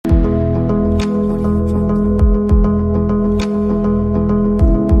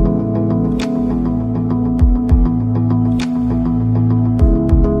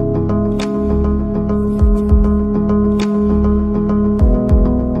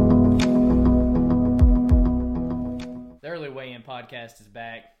podcast is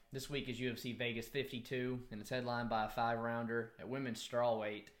back. This week is UFC Vegas 52, and it's headlined by a 5-rounder at women's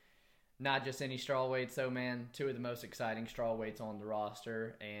strawweight. Not just any strawweights, though, man. Two of the most exciting strawweights on the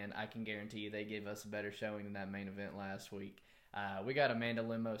roster, and I can guarantee you they gave us a better showing than that main event last week. We got Amanda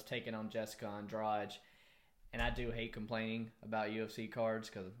Lemos taking on Jessica Andrade, and I do hate complaining about UFC cards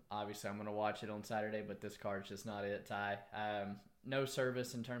because obviously I'm going to watch it on Saturday, but this card's just not it, Ty. No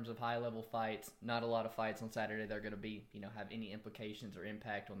service in terms of high-level fights. Not a lot of fights on Saturday that are going to be, have any implications or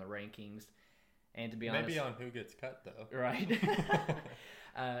impact on the rankings. And to be honest, maybe on who gets cut, though. Right.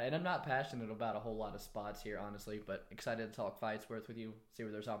 And I'm not passionate about a whole lot of spots here, honestly, but excited to talk fights worth with you, see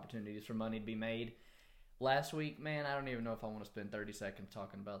where there's opportunities for money to be made. Last week, man, I don't even know if I want to spend 30 seconds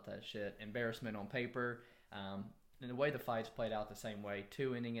talking about that shit. Embarrassment on paper. And the way the fights played out the same way,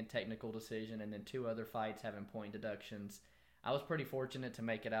 2-inning and technical decision, and then 2 other fights having point deductions. I was pretty fortunate to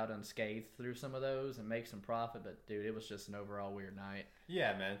make it out unscathed through some of those and make some profit, but dude, it was just an overall weird night.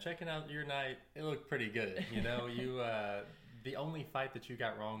 Yeah, man, checking out your night, it looked pretty good. The only fight that you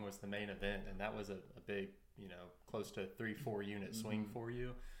got wrong was the main event, and that was a big, close to 3-4 unit swing for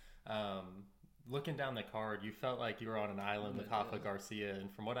you. Looking down the card, you felt like you were on an island with Rafa Garcia,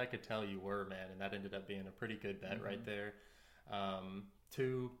 and from what I could tell, you were, man, and that ended up being a pretty good bet right there.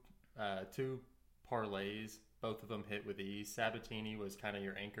 Two parlays. Both of them hit with ease. Sabatini was kind of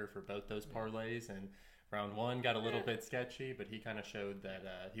your anchor for both those parlays, and round 1 got a little bit sketchy, but he kind of showed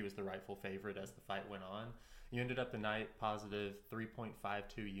that he was the rightful favorite as the fight went on. You ended up the night positive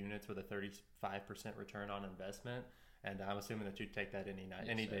 3.52 units with a 35% return on investment, and I'm assuming that you'd take that any night,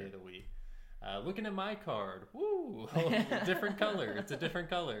 any day of the week. Looking at my card, woo, different color. It's a different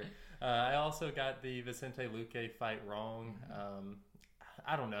color. I also got the Vicente Luque fight wrong.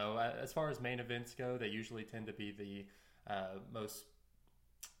 I don't know. As far as main events go, they usually tend to be the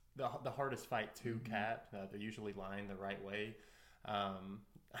hardest fight to cap. They're usually lying the right way.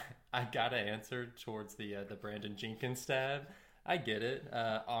 I gotta answer towards the Brandon Jenkins stab. I get it.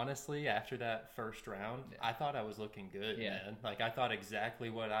 Honestly, after that first round, I thought I was looking good, man. Like, I thought exactly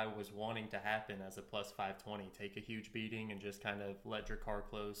what I was wanting to happen as a plus 520. Take a huge beating and just kind of let Drakkar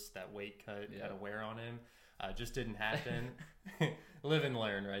Klose, that weight cut, kind of wear on him. Just didn't happen. Live and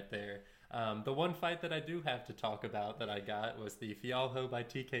learn right there. The one fight that I do have to talk about that I got was the Fialho by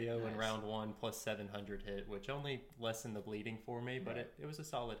TKO in round 1 plus 700 hit, which only lessened the bleeding for me, but it was a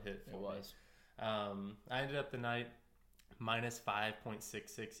solid hit for me. It was. I ended up the night minus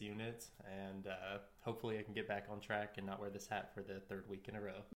 5.66 units, and hopefully I can get back on track and not wear this hat for the 3rd week in a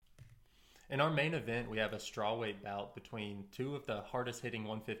row. In our main event, we have a strawweight bout between 2 of the hardest hitting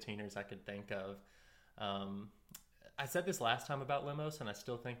 115ers I could think of. I said this last time about Lemos, and I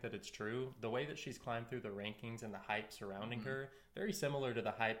still think that it's true. The way that she's climbed through the rankings and the hype surrounding her, very similar to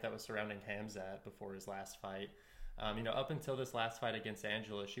the hype that was surrounding Khamzat before his last fight. Up until this last fight against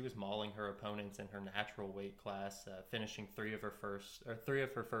Angela, she was mauling her opponents in her natural weight class, finishing 3 of her first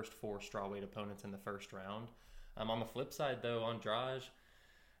 4 strawweight opponents in the first round. On the flip side, though, Andrade,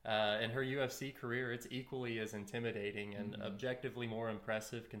 in her UFC career, it's equally as intimidating and objectively more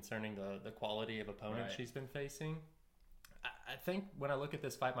impressive concerning the quality of opponents she's been facing. I think when I look at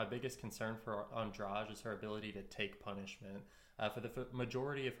this fight, my biggest concern for Andrade is her ability to take punishment. For the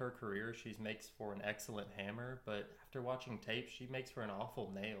majority of her career, she makes for an excellent hammer, but after watching tape, she makes for an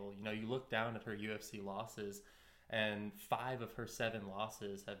awful nail. You look down at her UFC losses, and 5 of her 7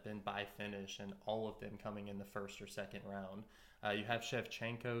 losses have been by finish, and all of them coming in the 1st or 2nd round. You have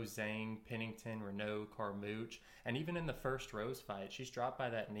Shevchenko, Zhang, Pennington, Renault, Carmouche, and even in the first Rose fight, she's dropped by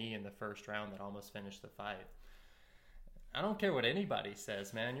that knee in the 1st round that almost finished the fight. I don't care what anybody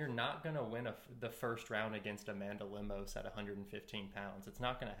says, man. You're not going to win the 1st round against Amanda Lemos at 115 pounds. It's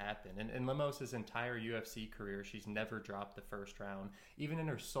not going to happen. In Lemos' entire UFC career, she's never dropped the 1st round. Even in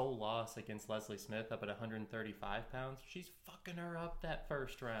her sole loss against Leslie Smith up at 135 pounds, she's fucking her up that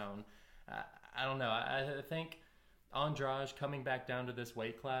 1st round. I don't know. I think Andrade coming back down to this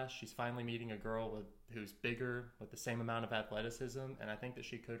weight class, she's finally meeting a girl who's bigger with the same amount of athleticism, and I think that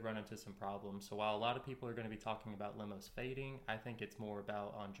she could run into some problems. So while a lot of people are going to be talking about Lemos fading, I think it's more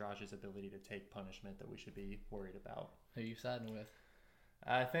about Andrade's ability to take punishment that we should be worried about. Who are you siding with?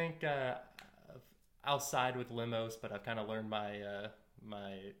 I think I'll side with Lemos, but I've kind of learned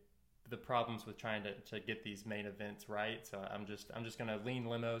the problems with trying to get these main events right. So I'm just going to lean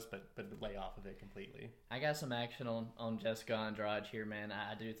Lemos, but lay off of it completely. I got some action on Jessica Andrade here, man.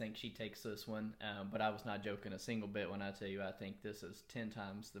 I do think she takes this one, but I was not joking a single bit when I tell you I think this is 10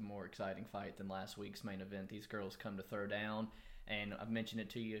 times the more exciting fight than last week's main event. These girls come to throw down, and I've mentioned it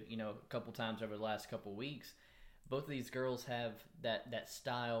to you, a couple times over the last couple weeks. both of these girls have that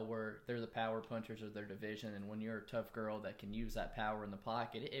style where they're the power punchers of their division, and when you're a tough girl that can use that power in the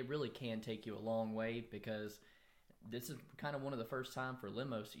pocket, it really can take you a long way, because this is kind of one of the first time for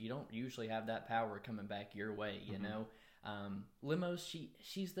Lemos. You don't usually have that power coming back your way, you know. Lemos,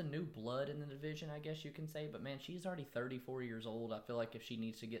 she's the new blood in the division, I guess you can say, but man, she's already 34 years old. I feel like if she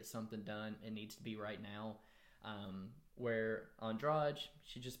needs to get something done, it needs to be right now. Where Andrade,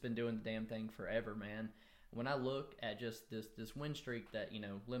 she's just been doing the damn thing forever, man. When I look at just this win streak that, you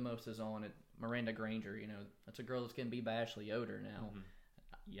know, Lemos is on, it, Miranda Granger, you know, that's a girl that's going to beat by Ashley Yoder now.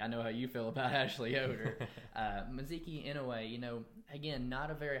 I know how you feel about Ashley Yoder. Miziki Inoue, you know, again, not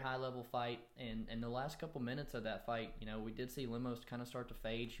a very high-level fight. And in the last couple minutes of that fight, you know, we did see Lemos kind of start to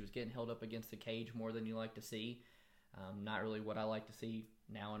fade. She was getting held up against the cage more than you like to see. Not really what I like to see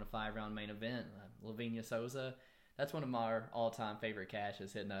now in a 5-round main event. Lavinia Souza, that's one of my all-time favorite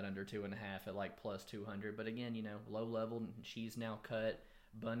cashes, hitting that under 2.5 at like plus 200. But again, you know, low level, she's now cut.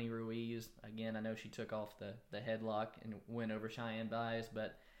 Bunny Ruiz, again, I know she took off the headlock and went over Cheyenne Baez,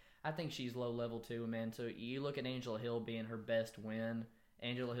 but I think she's low level too, man. So you look at Angela Hill being her best win.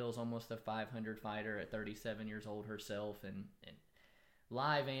 Angela Hill's almost a 500 fighter at 37 years old herself, and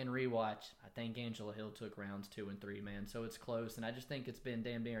live and rewatch, I think Angela Hill took rounds 2 and 3, man. So it's close, and I just think it's been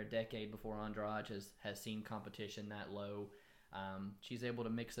damn near a decade before Andrade has seen competition that low. She's able to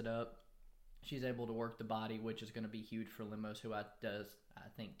mix it up. She's able to work the body, which is going to be huge for Lemos, who I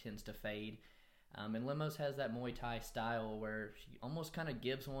think tends to fade. And Lemos has that Muay Thai style where she almost kind of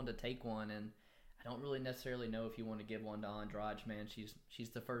gives one to take one, and I don't really necessarily know if you want to give one to Andrade, man. She's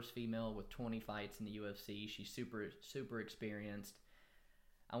the first female with 20 fights in the UFC. She's super experienced.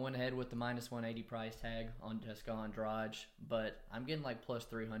 I went ahead with the -180 price tag on Jessica Andrade, but I'm getting like plus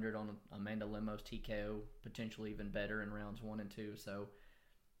 300 on Amanda Lemos TKO, potentially even better in rounds 1 and 2. So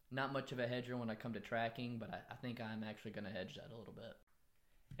not much of a hedger when I come to tracking, but I think I'm actually going to hedge that a little bit.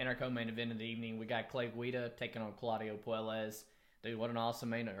 In our co-main event of the evening, we got Clay Guida taking on Claudio Puelles. Dude, what an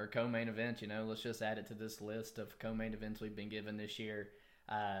awesome co-main event, you know. Let's just add it to this list of co-main events we've been given this year.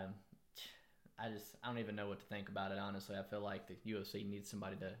 I don't even know what to think about it, honestly. I feel like the UFC needs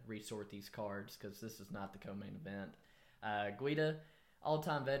somebody to resort these cards, because this is not the co-main event. Guida,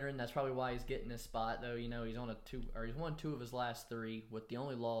 all-time veteran. That's probably why he's getting this spot, though. You know, he's won 2 of his last 3, with the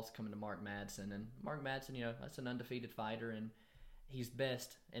only loss coming to Mark Madsen. And Mark Madsen, you know, that's an undefeated fighter, and he's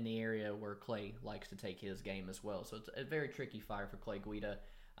best in the area where Clay likes to take his game as well. So it's a very tricky fight for Clay Guida.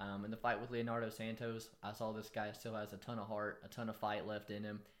 In the fight with Leonardo Santos, I saw this guy still has a ton of heart, a ton of fight left in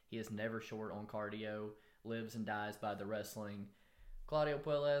him. He is never short on cardio, lives and dies by the wrestling. Claudio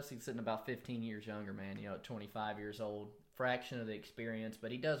Puelles, he's sitting about 15 years younger, man, you know, at 25 years old. Fraction of the experience,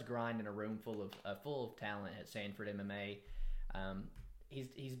 but he does grind in a room full of talent at Sanford MMA.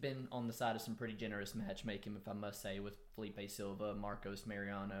 He's been on the side of some pretty generous matchmaking, if I must say, with Felipe Silva, Marcos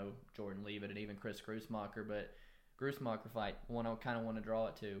Mariano, Jordan Leavitt, and even Chris Grussmacher. But Grussmacher fight, one I kind of want to draw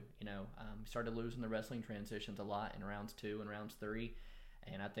it to. You know, he started losing the wrestling transitions a lot in rounds 2 and rounds 3.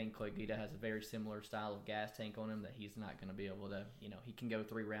 And I think Clay Guida has a very similar style of gas tank on him that he's not going to be able to, you know, he can go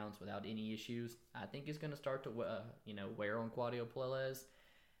 3 rounds without any issues. I think he's going to start to, wear on Claudio Puelles.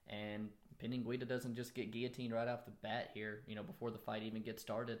 And pending Guida doesn't just get guillotined right off the bat here, you know, before the fight even gets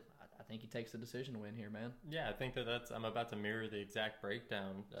started, I think he takes the decision win here, man. Yeah, I think I'm about to mirror the exact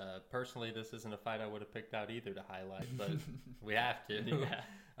breakdown. Personally, this isn't a fight I would have picked out either to highlight, but we have to. Yeah.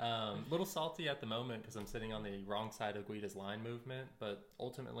 Little salty at the moment because I'm sitting on the wrong side of Guida's line movement, but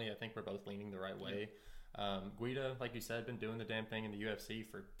ultimately I think we're both leaning the right way. Guida, like you said, been doing the damn thing in the UFC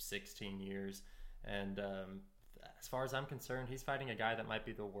for 16 years, and as far as I'm concerned, he's fighting a guy that might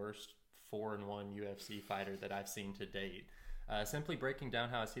be the worst 4-1 UFC fighter that I've seen to date. Simply breaking down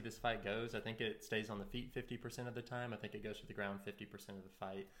how I see this fight goes, I think it stays on the feet 50% of the time. I think it goes to the ground 50% of the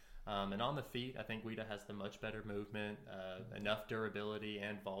fight. And on the feet, I think Guida has the much better movement, enough durability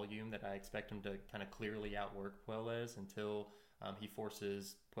and volume that I expect him to kind of clearly outwork Puelles until he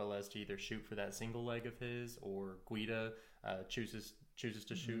forces Puelles to either shoot for that single leg of his or Guida chooses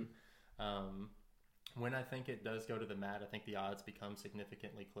to shoot. When I think it does go to the mat, I think the odds become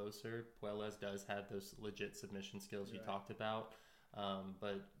significantly closer. Puelles does have those legit submission skills you talked about.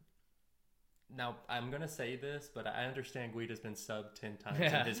 But now I'm going to say this, but I understand Guida's been sub 10 times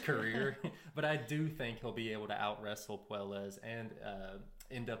in his career. But I do think he'll be able to out-wrestle Puelles and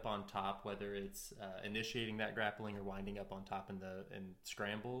end up on top, whether it's initiating that grappling or winding up on top in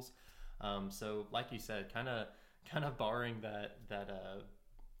scrambles. So like you said, kind of barring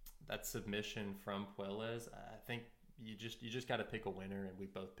that submission from Puelles, I think you just got to pick a winner, and we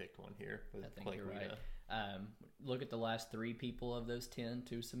both picked one here. I think you're right. Look at the last 3 people of those 10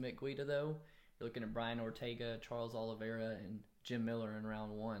 to submit Guida, though. You're looking at Brian Ortega, Charles Oliveira, and Jim Miller in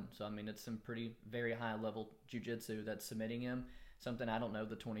round 1. So, I mean, it's some pretty very high-level jiu-jitsu that's submitting him, something I don't know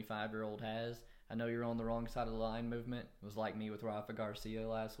the 25-year-old has. I know you're on the wrong side of the line movement. It was like me with Rafa Garcia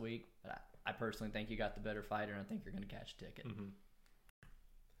last week. But I personally think you got the better fighter, and I think you're going to catch a ticket. Mm-hmm.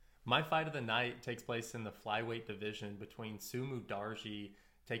 My fight of the night takes place in the flyweight division between Sumu Darji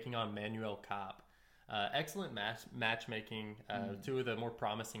taking on Manuel Kopp. Excellent matchmaking, two of the more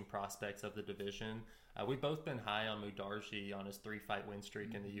promising prospects of the division. We've both been high on Mudarji on his 3-fight win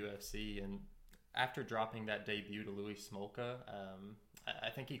streak in the UFC, and after dropping that debut to Louis Smolka, I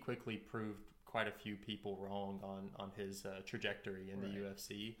think he quickly proved quite a few people wrong on his trajectory in the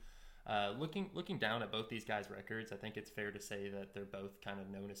UFC. Looking down at both these guys' records, I think it's fair to say that they're both kind of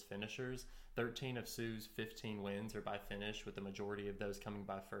known as finishers. 13 of Sue's 15 wins are by finish, with the majority of those coming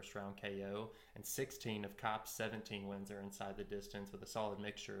by first-round KO, and 16 of Kopp's 17 wins are inside the distance, with a solid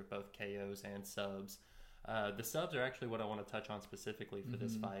mixture of both KOs and subs. The subs are actually what I want to touch on specifically for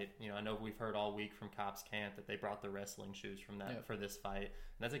this fight. You know, I know we've heard all week from Kopp's camp that they brought the wrestling shoes from that for this fight.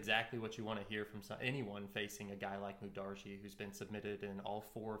 And that's exactly what you want to hear from anyone facing a guy like Mudarji, who's been submitted in all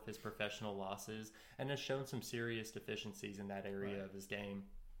 4 of his professional losses and has shown some serious deficiencies in that area of his game.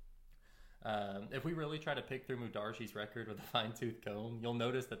 If we really try to pick through Mudarji's record with a fine-tooth comb, you'll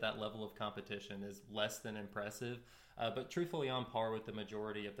notice that level of competition is less than impressive, but truthfully on par with the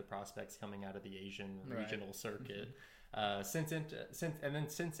majority of the prospects coming out of the Asian regional circuit. Since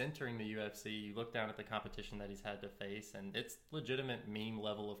entering the UFC, you look down at the competition that he's had to face, and it's legitimate meme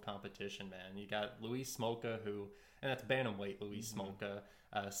level of competition, man. You got Luis Smolka, and that's bantamweight Luis Smolka,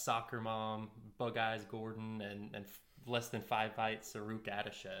 Soccer Mom, Bug Eyes Gordon, and less than 5 fights Saruk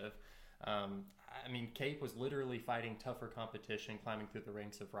Adashev. I mean, Cape was literally fighting tougher competition, climbing through the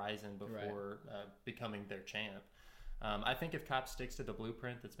ranks of Ryzen before becoming their champ. I think if Kopp sticks to the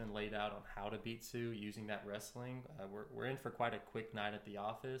blueprint that's been laid out on how to beat Sue using that wrestling, we're in for quite a quick night at the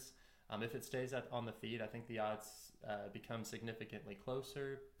office. If it stays on the feet, I think the odds become significantly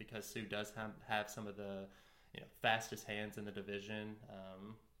closer because Sue does have some of the fastest hands in the division.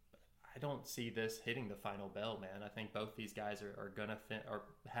 I don't see this hitting the final bell, man. I think both these guys are gonna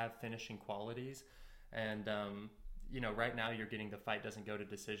have finishing qualities, and right now you're getting the fight doesn't go to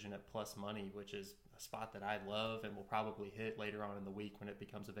decision at plus money, which is a spot that I love and will probably hit later on in the week when it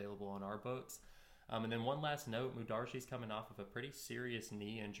becomes available on our books. And then one last note: Mudarji's coming off of a pretty serious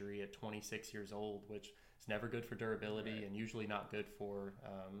knee injury at 26 years old, which is never good for durability and usually not good for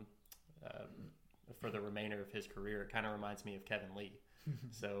the remainder of his career. It kind of reminds me of Kevin Lee.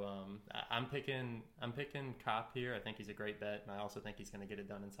 So I'm picking Kopp here. I think he's a great bet, and I also think he's going to get it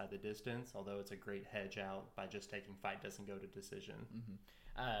done inside the distance, although it's a great hedge out by just taking fight doesn't go to decision.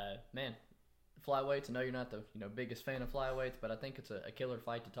 Man, flyweights, I know you're not the biggest fan of flyweights, but I think it's a killer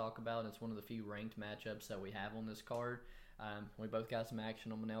fight to talk about. It's one of the few ranked matchups that we have on this card. We both got some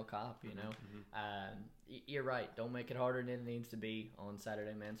action on Manel Kopp, You're right. Don't make it harder than it needs to be on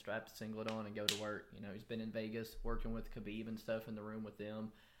Saturday, man. Strap the singlet on and go to work. He's been in Vegas working with Khabib and stuff in the room with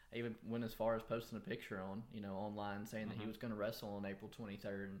them. I even went as far as posting a picture online saying that he was going to wrestle on April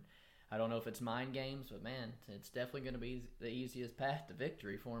 23rd. And I don't know if it's mind games, but, man, it's definitely going to be the easiest path to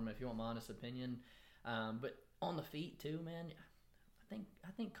victory for him, if you want my honest opinion. But on the feet, too, man,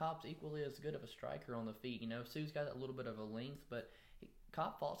 I think Kopp's equally as good of a striker on the feet. Sue's got a little bit of a length, but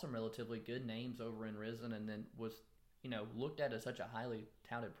Kopp fought some relatively good names over in Risen and then was, looked at as such a highly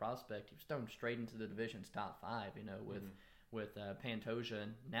touted prospect. He was thrown straight into the division's top 5, with Pantoja,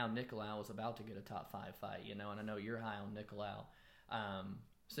 and now Nicolau is about to get a top 5 fight, and I know you're high on Nicolau.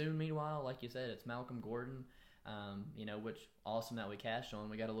 Soon, meanwhile, like you said, it's Malcolm Gordon, which awesome that we cashed on.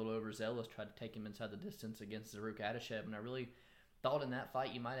 We got a little overzealous, tried to take him inside the distance against Zaruk Adashev, and I really thought in that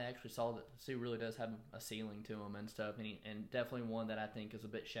fight you might have actually saw that Sue really does have a ceiling to him and stuff, and definitely one that I think is a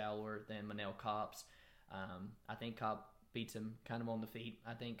bit shallower than Manel Kopp's. I think Kopp beats him kind of on the feet.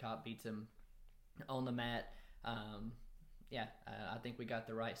 I think Kopp beats him on the mat. I think we got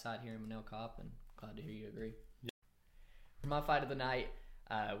the right side here in Manel Kopp, and glad to hear you agree. Yeah. For my fight of the night,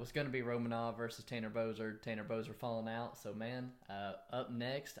 was going to be Romanov versus Tanner Boser. Tanner Boser falling out. So, man, up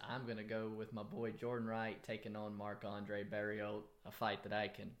next, I'm going to go with my boy Jordan Wright taking on Marc-Andre Barriault, a fight that I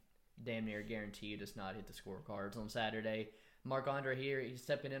can damn near guarantee you does not hit the scorecards on Saturday. Marc-Andre here, he's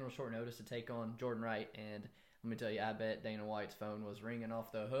stepping in on short notice to take on Jordan Wright, and let me tell you, I bet Dana White's phone was ringing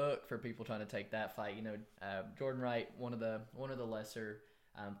off the hook for people trying to take that fight. Jordan Wright, one of the lesser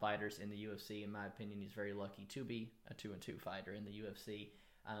fighters in the UFC. In my opinion, he's very lucky to be a 2-2 fighter in the UFC.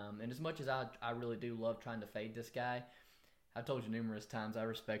 And as much as I really do love trying to fade this guy, I told you numerous times I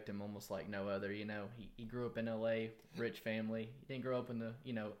respect him almost like no other. You know, he grew up in L.A., rich family. He didn't grow up in the,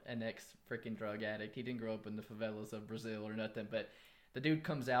 an ex-freaking drug addict. He didn't grow up in the favelas of Brazil or nothing. But the dude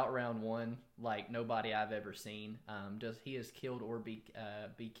comes out round one like nobody I've ever seen. He has killed or be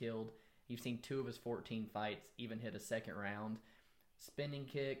killed. You've seen 2 of his 14 fights even hit a second round. Spinning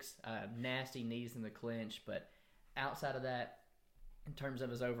kicks, nasty knees in the clinch. But outside of that, in terms of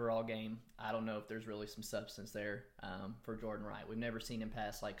his overall game, I don't know if there's really some substance there for Jordan Wright. We've never seen him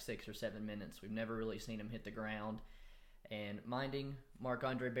pass like 6 or 7 minutes. We've never really seen him hit the ground. And minding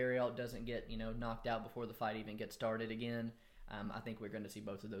Marc-Andre Barriault doesn't get knocked out before the fight even gets started again, I think we're going to see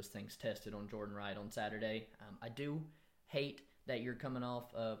both of those things tested on Jordan Wright on Saturday. I do hate that you're coming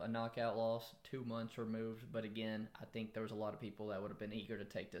off of a knockout loss 2 months removed, but again, I think there was a lot of people that would have been eager to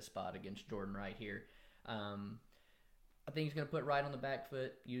take this spot against Jordan Wright here. I think he's going to put Wright on the back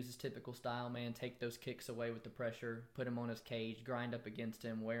foot, use his typical style, man, take those kicks away with the pressure, put him on his cage, grind up against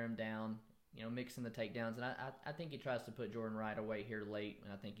him, wear him down, mixing the takedowns. And I think he tries to put Jordan Wright away here late,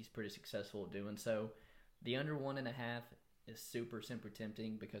 and I think he's pretty successful at doing so. The under 1.5 is super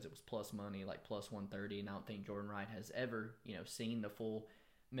tempting because it was plus money, like plus 130, and I don't think Jordan Wright has ever, seen the full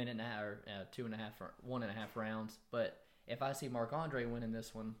minute and a half or 2.5 or 1.5 rounds. But if I see Marc-Andre winning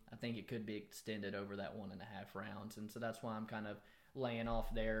this one, I think it could be extended over that 1.5 rounds. And so that's why I'm kind of laying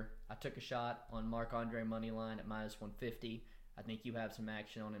off there. I took a shot on Marc-Andre money line at minus 150. I think you have some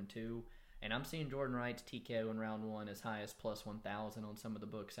action on him too. And I'm seeing Jordan Wright's TKO in round 1 as high as plus 1,000 on some of the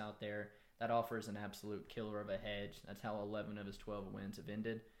books out there. That offers an absolute killer of a hedge. That's how 11 of his 12 wins have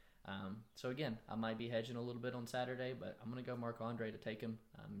ended. So again, I might be hedging a little bit on Saturday, but I'm going to go Marc-Andre to take him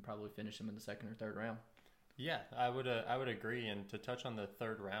and probably finish him in the second or third round. Yeah, I would agree. And to touch on the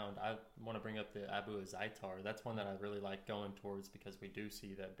third round, I want to bring up the Abu Azaitar. That's one that I really like going towards because we do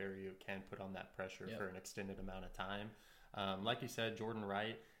see that Barriault can put on that pressure for an extended amount of time. Like you said, Jordan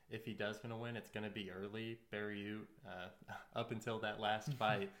Wright, if he does going to win, it's going to be early. Barriault, up until that last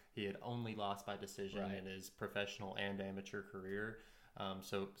fight, he had only lost by decision in his professional and amateur career.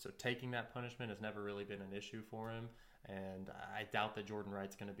 So taking that punishment has never really been an issue for him. And I doubt that Jordan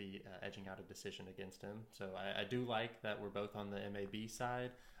Wright's going to be edging out a decision against him. So I do like that we're both on the MAB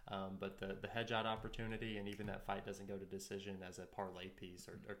side, but the hedge out opportunity and even that fight doesn't go to decision as a parlay piece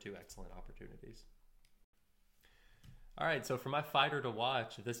are 2 excellent opportunities. All right, so for my fighter to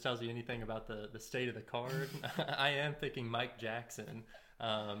watch, if this tells you anything about the state of the card, I am thinking Mike Jackson,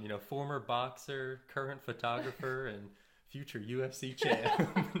 former boxer, current photographer, and future UFC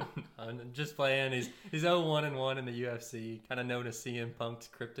champ. I'm just playing. He's 0-1-1 in the UFC, kind of known as CM Punk's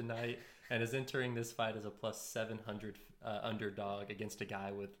kryptonite, and is entering this fight as a plus 700 underdog against a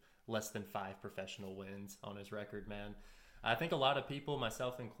guy with less than 5 professional wins on his record, man. I think a lot of people,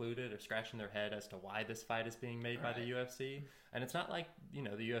 myself included, are scratching their head as to why this fight is being made by the UFC. And it's not like, the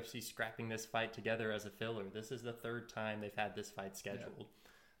UFC scrapping this fight together as a filler. This is the 3rd time they've had this fight scheduled.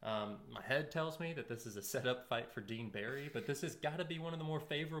 My head tells me that this is a setup fight for Dean Barry, but this has got to be one of the more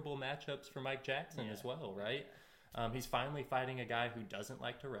favorable matchups for Mike Jackson as well, right? He's finally fighting a guy who doesn't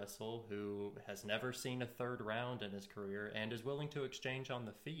like to wrestle, who has never seen a 3rd round in his career, and is willing to exchange on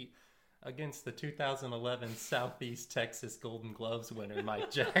the feet against the 2011 Southeast Texas Golden Gloves winner, Mike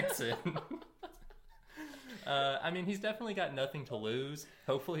Jackson. He's definitely got nothing to lose.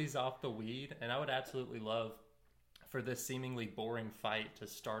 Hopefully he's off the weed, and I would absolutely love for this seemingly boring fight to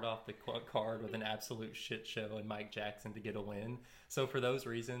start off the card with an absolute shit show and Mike Jackson to get a win. So for those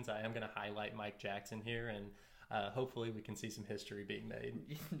reasons, I am going to highlight Mike Jackson here, and hopefully we can see some history being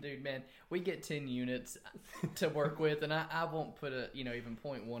made. Dude, man, we get 10 units to work with, and I won't put even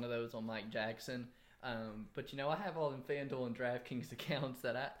 0.1 of those on Mike Jackson. But I have all them FanDuel and DraftKings accounts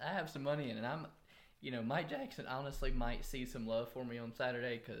that I have some money in, and I'm, Mike Jackson honestly might see some love for me on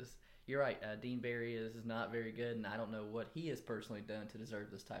Saturday because you're right. Dean Barry is not very good, and I don't know what he has personally done to deserve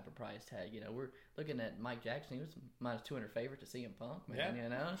this type of price tag. We're looking at Mike Jackson. He was minus 200 favorite to CM Punk,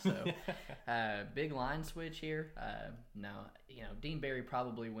 man. So big line switch here. Now, Dean Barry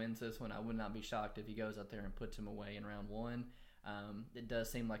probably wins this one. I would not be shocked if he goes out there and puts him away in round 1. It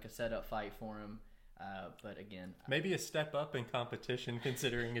does seem like a setup fight for him. But again, maybe a step up in competition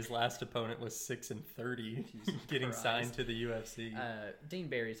considering his last opponent was 6-30, getting signed to the UFC. Dean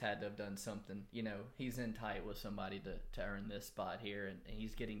Barry's had to have done something. He's in tight with somebody to earn this spot here, and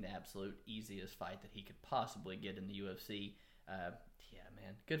he's getting the absolute easiest fight that he could possibly get in the UFC.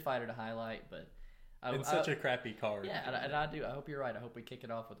 Man, good fighter to highlight, but such a crappy card. Yeah, and I do. I hope you're right. I hope we kick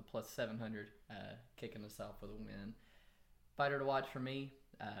it off with a plus 700, kicking us off with a win. Fighter to watch for me.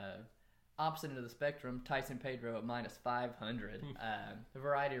 Opposite end of the spectrum, Tyson Pedro at minus 500. A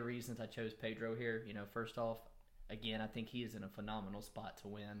variety of reasons I chose Pedro here. First off, again, I think he is in a phenomenal spot to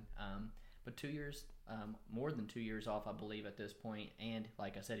win. But 2 years, more than 2 years off, I believe, at this point. And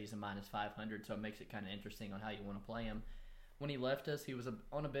like I said, he's a minus 500, so it makes it kind of interesting on how you want to play him. When he left us, he was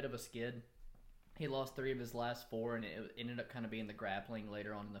on a bit of a skid. He lost 3 of his last 4, and it ended up kind of being the grappling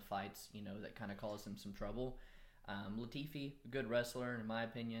later on in the fights, that kind of caused him some trouble. Latifi, a good wrestler, in my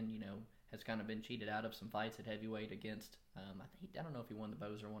opinion, has kind of been cheated out of some fights at heavyweight against, I don't know if he won the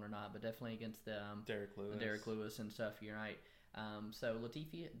Bozer one or not, but definitely against the Derek Lewis and stuff, you're right. So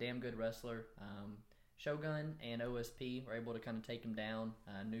Latifi, damn good wrestler. Shogun and OSP were able to kind of take him down,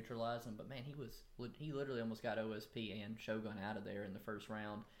 neutralize him, but man, he literally almost got OSP and Shogun out of there in the first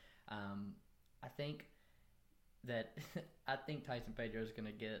round. I think Tyson Pedro is going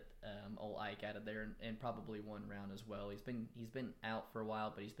to get old Ike out of there and probably one round as well. He's been out for a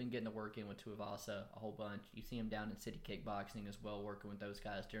while, but he's been getting to work in with Tuivasa a whole bunch. You see him down in City Kickboxing as well, working with those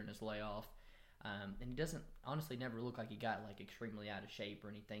guys during his layoff. And he doesn't honestly never look like he got like extremely out of shape or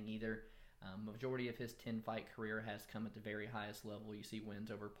anything either. Majority of his 10-fight career has come at the very highest level. You see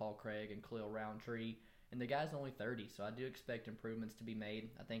wins over Paul Craig and Khalil Roundtree. And the guy's only 30, so I do expect improvements to be made.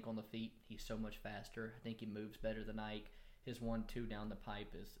 I think on the feet, he's so much faster. I think he moves better than Ike. His 1-2 down the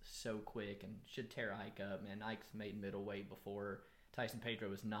pipe is so quick and should tear Ike up. Man, Ike's made middleweight before. Tyson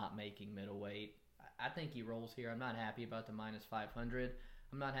Pedro is not making middleweight. I think he rolls here. I'm not happy about the minus 500.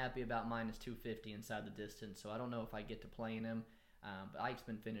 I'm not happy about minus 250 inside the distance, so I don't know if I get to playing him. But Ike's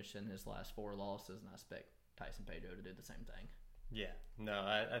been finishing his last 4 losses, and I expect Tyson Pedro to do the same thing. Yeah, no,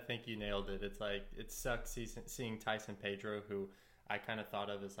 I think you nailed it. It's like, it sucks seeing Tyson Pedro, who I kind of thought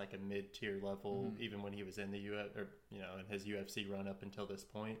of as like a mid-tier level, even when he was in the in his UFC run up until this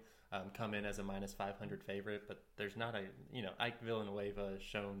point, come in as a minus 500 favorite. But there's not Ike Villanueva has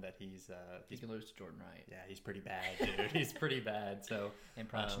shown that he can lose to Jordan Wright. Yeah, he's pretty bad, dude. He's pretty bad. So and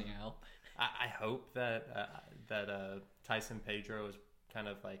Prochniel. I hope that Tyson Pedro is kind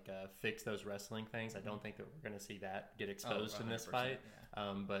of like fix those wrestling things. I don't think that we're going to see that get exposed in this fight.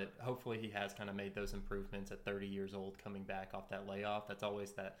 Yeah. But hopefully he has kind of made those improvements at 30 years old, coming back off that layoff. That's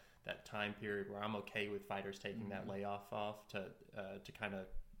always that time period where I'm okay with fighters taking that layoff off to kind of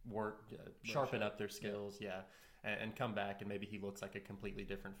work, sharpen up their skills. Yeah. And come back, and maybe he looks like a completely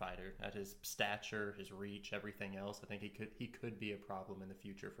different fighter at his stature, his reach, everything else. I think he could be a problem in the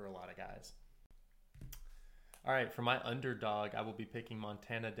future for a lot of guys. All right, for my underdog, I will be picking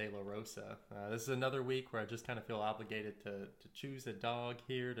Montana De La Rosa. This is another week where I just kind of feel obligated to choose a dog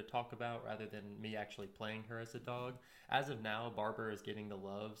here to talk about rather than me actually playing her as a dog. As of now, Barber is getting the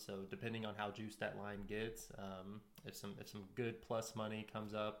love, so depending on how juiced that line gets, if some good plus money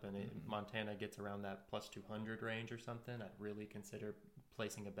comes up and Montana gets around that plus 200 range or something, I'd really consider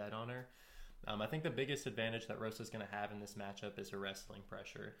placing a bet on her. I think the biggest advantage that Rosa's going to have in this matchup is her wrestling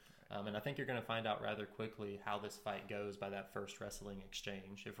pressure. And I think you're going to find out rather quickly how this fight goes by that first wrestling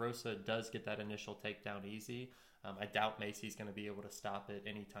exchange. If Rosa does get that initial takedown easy, I doubt Macy's going to be able to stop it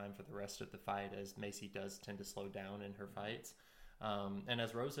any time for the rest of the fight, as Macy does tend to slow down in her fights. And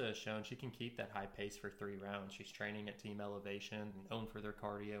as Rosa has shown, she can keep that high pace for 3 rounds. She's training at Team Elevation, known for their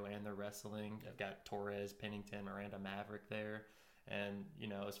cardio and their wrestling. They've got Torres, Pennington, Miranda Maverick there. And,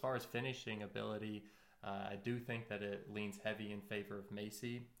 as far as finishing ability, I do think that it leans heavy in favor of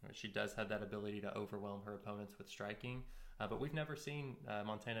Macy. She does have that ability to overwhelm her opponents with striking. But we've never seen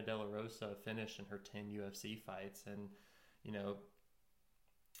Montana De La Rosa finish in her 10 UFC fights. And,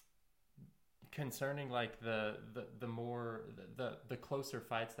 concerning like the closer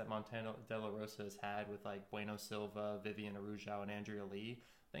fights that Montana De La Rosa has had with like Bueno Silva, Vivian Arujau, and Andrea Lee,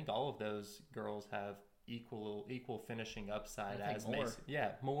 I think all of those girls have equal finishing upside as more. Macy. Yeah,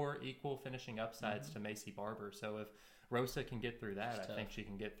 more equal finishing upsides to Macy Barber. So if Rosa can get through that, I think she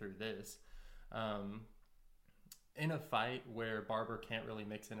can get through this. In a fight where Barber can't really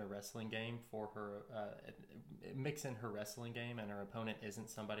mix in her wrestling game and her opponent isn't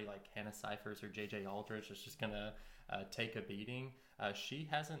somebody like Hannah Cyphers or JJ Aldrich that's just going to take a beating, she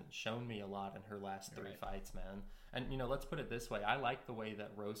hasn't shown me a lot in her last 3 fights, man. And, let's put it this way. I like the way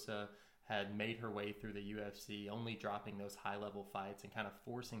that Rosa had made her way through the UFC, only dropping those high-level fights and kind of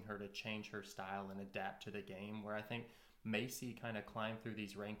forcing her to change her style and adapt to the game, where I think Macy kind of climbed through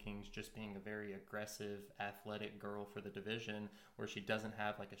these rankings just being a very aggressive, athletic girl for the division, where she doesn't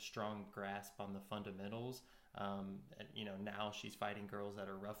have like a strong grasp on the fundamentals. And, now she's fighting girls that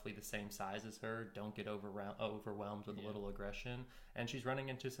are roughly the same size as her, don't get overwhelmed with a little aggression, and she's running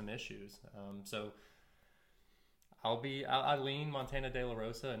into some issues. So I lean Montana De La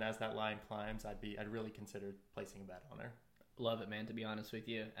Rosa, and as that line climbs, I'd really consider placing a bet on her. Love it, man, to be honest with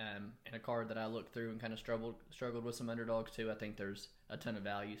you. In a card that I looked through and kind of struggled with some underdogs too, I think there's a ton of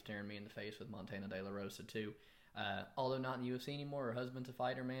value staring me in the face with Montana De La Rosa too. Although not in the UFC anymore, her husband's a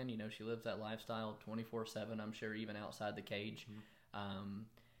fighter, man. You know, she lives that lifestyle 24/7, I'm sure, even outside the cage.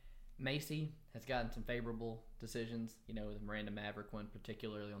 Macy has gotten some favorable decisions, you know, the Miranda Maverick one,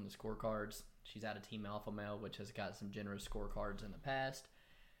 particularly on the scorecards. She's out of Team Alpha Male, which has got some generous scorecards in the past.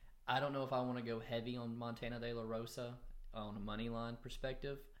 I don't know if I want to go heavy on Montana De La Rosa on a money line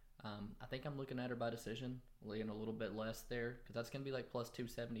perspective. I think I'm looking at her by decision, laying a little bit less there, because that's going to be like plus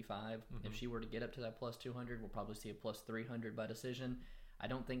 275. If she were to get up to that plus 200, we'll probably see a plus 300 by decision. I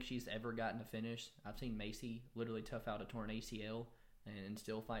don't think she's ever gotten a finish. I've seen Macy literally tough out a torn ACL and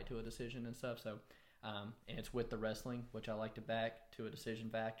still fight to a decision and stuff. So, and it's with the wrestling, which I like to back to a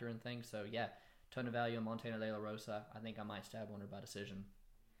decision factor and things. So, yeah, ton of value on Montana De La Rosa. I think I might stab on her by decision.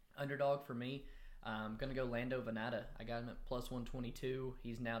 Underdog for me, I'm going to go Lando Venata. I got him at plus 122.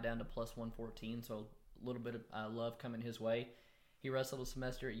 He's now down to plus 114, so a little bit of love coming his way. He wrestled a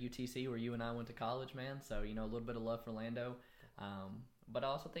semester at UTC where you and I went to college, man. So, you know, a little bit of love for Lando. But I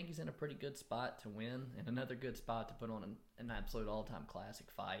also think he's in a pretty good spot to win and another good spot to put on an absolute all-time classic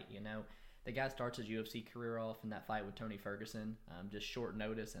fight. You know, the guy starts his UFC career off in that fight with Tony Ferguson, just short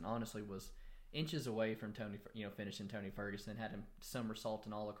notice, and honestly was inches away from finishing Tony Ferguson. Had him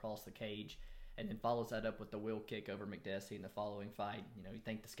somersaulting all across the cage, and then follows that up with the wheel kick over McDessie in the following fight. You know, you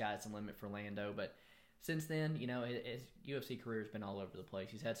think the sky's the limit for Lando, but since then, you know, his UFC career has been all over the place.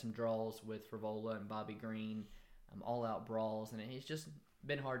 He's had some draws with Frivola and Bobby Green, all-out brawls, and it's just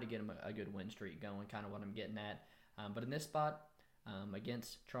been hard to get him a good win streak going, kind of what I'm getting at. But in this spot,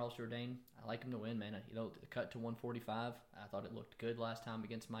 against Charles Jourdain, I like him to win, man. You know, cut to 145. I thought it looked good last time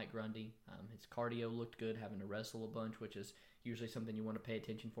against Mike Grundy. His cardio looked good, having to wrestle a bunch, which is usually something you want to pay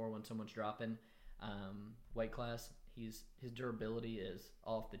attention for when someone's dropping weight class. His durability is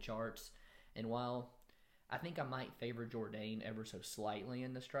off the charts. And while I think I might favor Jourdain ever so slightly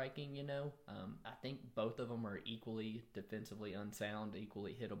in the striking, you know. I think both of them are equally defensively unsound,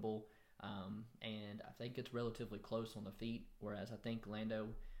 equally hittable, and I think it's relatively close on the feet, whereas I think Lando,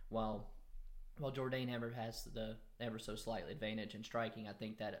 while Jourdain ever has the ever so slightly advantage in striking, I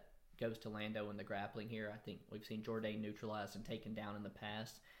think that goes to Lando in the grappling here. I think we've seen Jourdain neutralized and taken down in the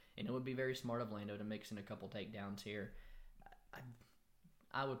past, and it would be very smart of Lando to mix in a couple takedowns here.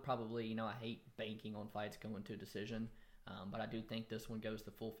 I would probably, you know, I hate banking on fights going to decision, but I do think this one goes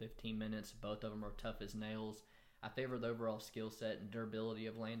the full 15 minutes. Both of them are tough as nails. I favor the overall skill set and durability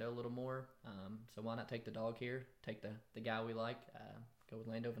of Lando a little more, so why not take the dog here? Take the guy we like, go with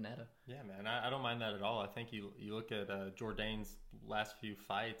Lando Venata. Yeah, man, I don't mind that at all. I think you look at Jourdain's last few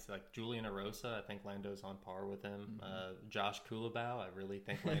fights, like Julian Erosa, I think Lando's on par with him. Josh Kulabau, I really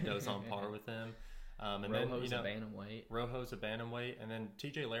think Lando's on par with him. And Rojo's then, a bantamweight. Rojo's a bantamweight, and then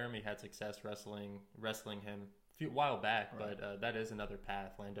TJ Laramie had success wrestling him a while back, right. But that is another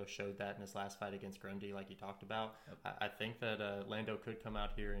path. Lando showed that in his last fight against Grundy, like you talked about. Yep. I think that Lando could come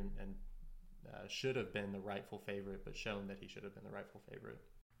out here and should have been the rightful favorite, but shown that he should have been the rightful favorite.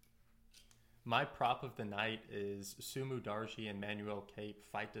 My prop of the night is Sumu Darji and Manuel Cape.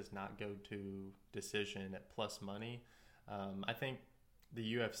 Fight does not go to decision at plus money. I think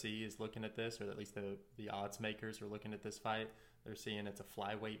the UFC is looking at this, or at least the odds makers are looking at this fight. They're seeing it's a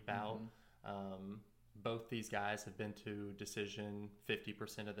flyweight bout. Both these guys have been to decision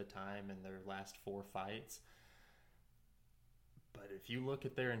 50% of the time in their last 4 fights. But if you look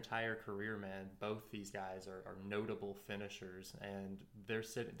at their entire career, man, both these guys are notable finishers, and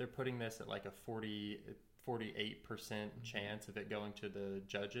they're putting this at like a 48% chance of it going to the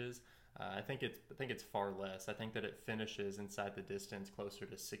judges. I think it's far less. I think that it finishes inside the distance closer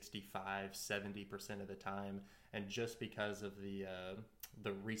to 65-70% of the time, and just because of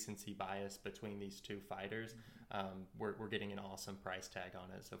the recency bias between these two fighters, we're getting an awesome price tag on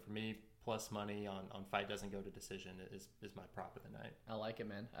it. So for me, plus money on fight doesn't go to decision is my prop of the night. I like it,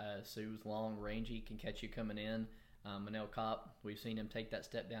 man. Sue's long, rangy, can catch you coming in. Manel Kopp, we've seen him take that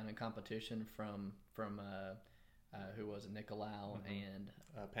step down in competition from who was it, Nicolau and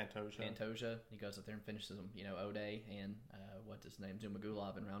Pantoja. He goes up there and finishes them, you know, O'Day and what's his name,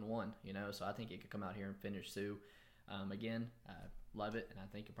 Zumagulov in round 1, you know. So I think he could come out here and finish Sue. Again, love it, and I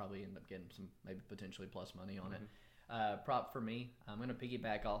think you'll probably end up getting some maybe potentially plus money on it. Prop for me, I'm going to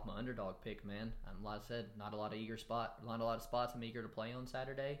piggyback off my underdog pick, man. Like I said, not a lot of spots I'm eager to play on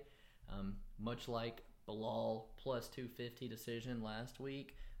Saturday. Much like Bilal plus 250 decision last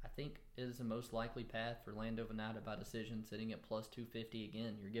week, I think it is the most likely path for Lando Venata by decision, sitting at plus 250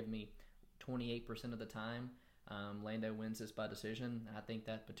 again. You're giving me 28% of the time Lando wins this by decision. I think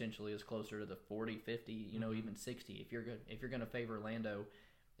that potentially is closer to the 40, 50, you know, even 60. If you're going to favor Lando,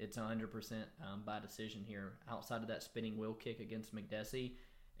 it's 100% by decision here. Outside of that spinning wheel kick against McDessie,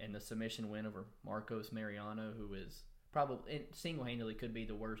 and the submission win over Marcos Mariano, who is probably single-handedly could be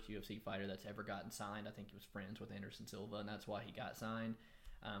the worst UFC fighter that's ever gotten signed. I think he was friends with Anderson Silva, and that's why he got signed.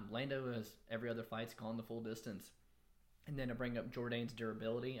 Lando has every other fight's gone the full distance. And then to bring up Jourdain's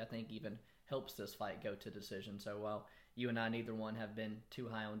durability, I think even helps this fight go to decision. So while you and I, neither one, have been too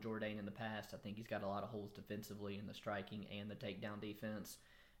high on Jourdain in the past, I think he's got a lot of holes defensively in the striking and the takedown defense.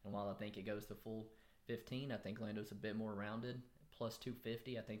 And while I think it goes to full 15, I think Lando's a bit more rounded. Plus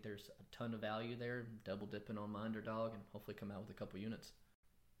 250, I think there's a ton of value there. Double dipping on my underdog and hopefully come out with a couple units.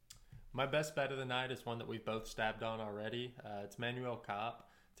 My best bet of the night is one that we've both stabbed on already. It's Manuel Kopp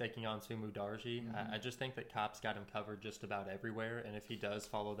taking on Sumu Darji. I just think that Kopp's got him covered just about everywhere, and if he does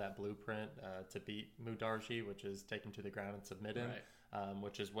follow that blueprint to beat Mudarji, which is take him to the ground and submit him,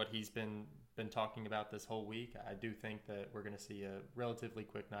 which is what he's been talking about this whole week, I do think that we're going to see a relatively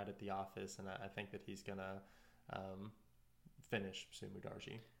quick night at the office, and I think that he's going to finish Sumu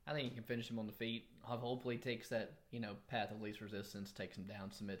Darji. I think he can finish him on the feet. Hopefully takes that path of least resistance, takes him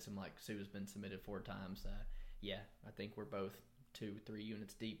down, submits him like Su's been submitted 4 times. I think we're both 2-3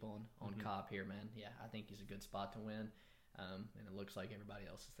 units deep on Kopp here, man. Yeah, I think he's a good spot to win, and it looks like everybody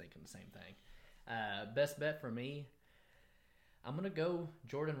else is thinking the same thing. Best bet for me, I'm going to go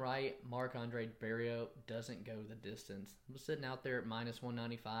Jordan Wright. Marc-Andre Barriault doesn't go the distance. I'm sitting out there at minus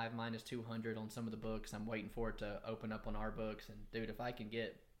 195, minus 200 on some of the books. I'm waiting for it to open up on our books, and dude, if I can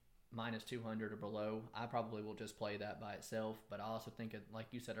get minus 200 or below, I probably will just play that by itself. But I also think, like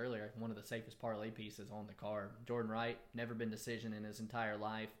you said earlier, one of the safest parlay pieces on the card. Jordan Wright, never been decision in his entire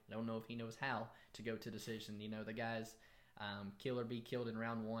life. Don't know if he knows how to go to decision. The guy's kill or be killed in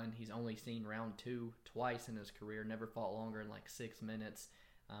round 1. He's only seen round 2 twice in his career, never fought longer than like 6 minutes.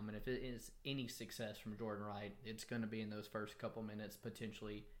 And if it is any success from Jordan Wright, it's going to be in those first couple minutes,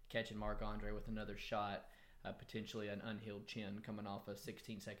 potentially catching Marc-Andre with another shot. Potentially an unhealed chin coming off a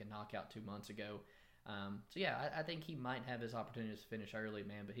 16-second knockout 2 months ago. I think he might have his opportunities to finish early,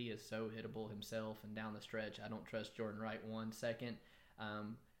 man, but he is so hittable himself, and down the stretch, I don't trust Jordan Wright 1 second.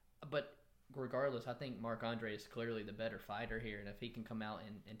 But regardless, I think Marc-Andre is clearly the better fighter here, and if he can come out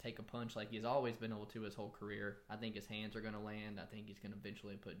and take a punch like he's always been able to his whole career, I think his hands are going to land. I think he's going to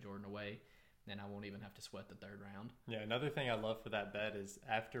eventually put Jordan away. Then I won't even have to sweat the 3rd round. Yeah, another thing I love for that bet is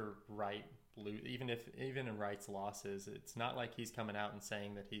after Wright, even in Wright's losses, it's not like he's coming out and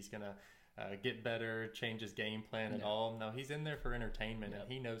saying that he's gonna get better, change his game plan at all. No, he's in there for entertainment,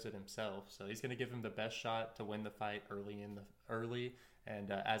 and he knows it himself. So he's gonna give him the best shot to win the fight early,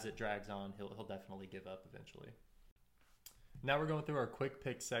 and as it drags on, he'll definitely give up eventually. Now we're going through our quick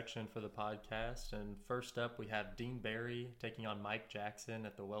pick section for the podcast, and first up we have Dean Barry taking on Mike Jackson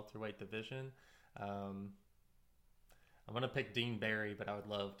at the welterweight division. I'm going to pick Dean Barry, but I would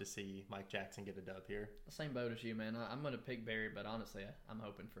love to see Mike Jackson get a dub here. Same boat as you, man. I'm going to pick Barry, but honestly, I'm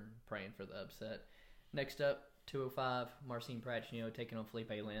praying for the upset. Next up, 205, Marcin Prachnio taking on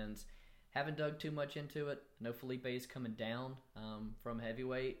Felipe Lins. Haven't dug too much into it. I know Felipe is coming down from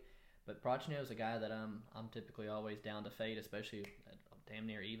heavyweight, but Prachnio is a guy that I'm typically always down to fade, especially at damn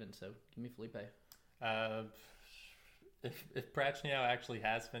near even. So give me Felipe. If Prachnio actually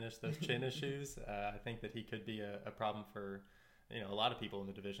has finished those chin issues, I think that he could be a problem for a lot of people in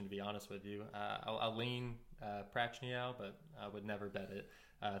the division, to be honest with you. I'll lean Prachnio, but I would never bet it.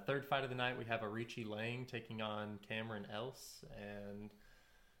 3rd fight of the night, we have Arichi Lang taking on Cameron Else, and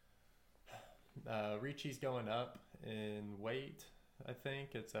Arichi's going up in weight. I think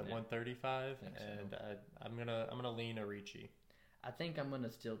it's at 135, and I'm gonna lean Arichi. I think I'm going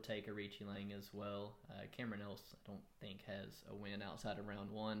to still take Arichi Lang as well. Cameron Else, I don't think, has a win outside of round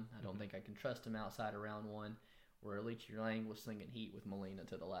 1. I don't think I can trust him outside of round 1, where Arichi Lang was slinging heat with Molina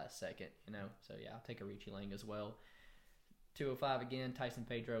to the last second, So, yeah, I'll take Arichi Lang as well. 205 again, Tyson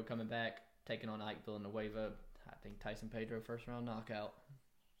Pedro coming back, taking on Ike Villanueva. I think Tyson Pedro, 1st round knockout.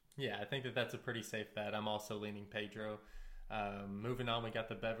 Yeah, I think that's a pretty safe bet. I'm also leaning Pedro. Moving on, we got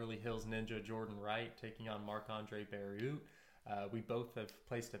the Beverly Hills Ninja Jordan Wright taking on Marc-Andre Barriault. We both have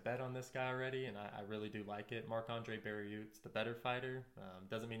placed a bet on this guy already, and I really do like it. Marc-Andre Barriault's the better fighter.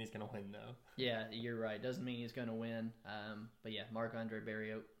 Doesn't mean he's going to win, though. Yeah, you're right. Doesn't mean he's going to win. But yeah, Marc-Andre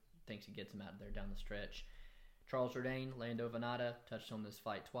Barriault thinks he gets him out of there down the stretch. Charles Jourdain, Lando Venata, touched on this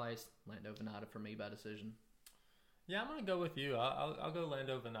fight twice. Lando Venata for me by decision. Yeah, I'm going to go with you. I'll go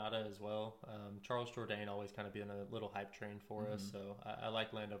Lando Venata as well. Charles Jourdain always kind of been a little hype train for us, so I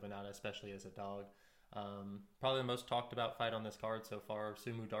like Lando Venata, especially as a dog. Probably the most talked about fight on this card so far,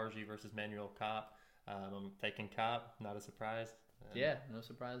 Sumu Darji versus Manuel Kopp. I'm taking Kopp, not a surprise. Yeah, no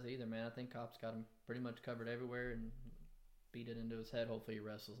surprise either, man. I think Kopp's got him pretty much covered everywhere and beat it into his head. Hopefully he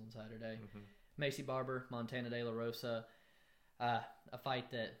wrestles on Saturday. Macy Barber, Montana De La Rosa. A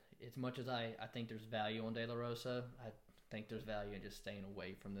fight that, as much as I think there's value on De La Rosa, I think there's value in just staying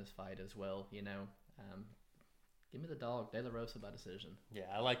away from this fight as well. Give me the dog, De La Rosa by decision. Yeah,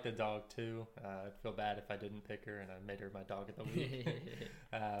 I like the dog too. I'd feel bad if I didn't pick her and I made her my dog of the week.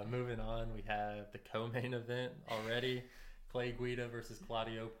 Moving on, we have the co-main event already. Clay Guida versus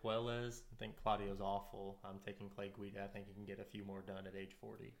Claudio Puelles. I think Claudio's awful. I'm taking Clay Guida. I think he can get a few more done at age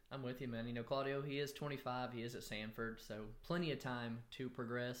 40. I'm with you, man. Claudio, he is 25. He is at Sanford, so plenty of time to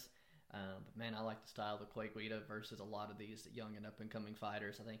progress. But, man, I like the style of Clay Guida versus a lot of these young and up-and-coming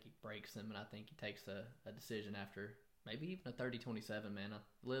fighters. I think he breaks them, and I think he takes a decision after maybe even a 30-27, man.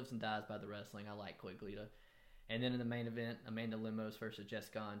 Lives and dies by the wrestling. I like Clay Guida. And then in the main event, Amanda Lemos versus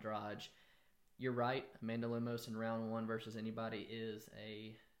Jessica Andrade. You're right. Amanda Lemos in round 1 versus anybody is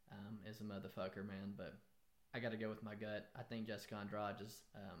a motherfucker, man. But I got to go with my gut. I think Jessica Andrade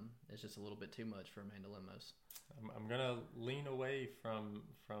is just a little bit too much for Amanda Lemos. I'm gonna lean away from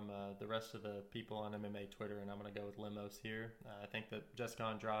the rest of the people on MMA Twitter, and I'm gonna go with Lemos here. I think that Jessica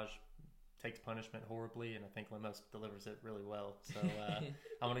Andrade takes punishment horribly, and I think Lemos delivers it really well. So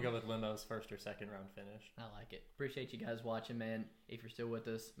I'm gonna go with Lemos first or second round finish. I like it. Appreciate you guys watching, man. If you're still with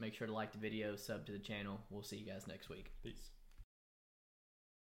us, make sure to like the video, sub to the channel. We'll see you guys next week. Peace.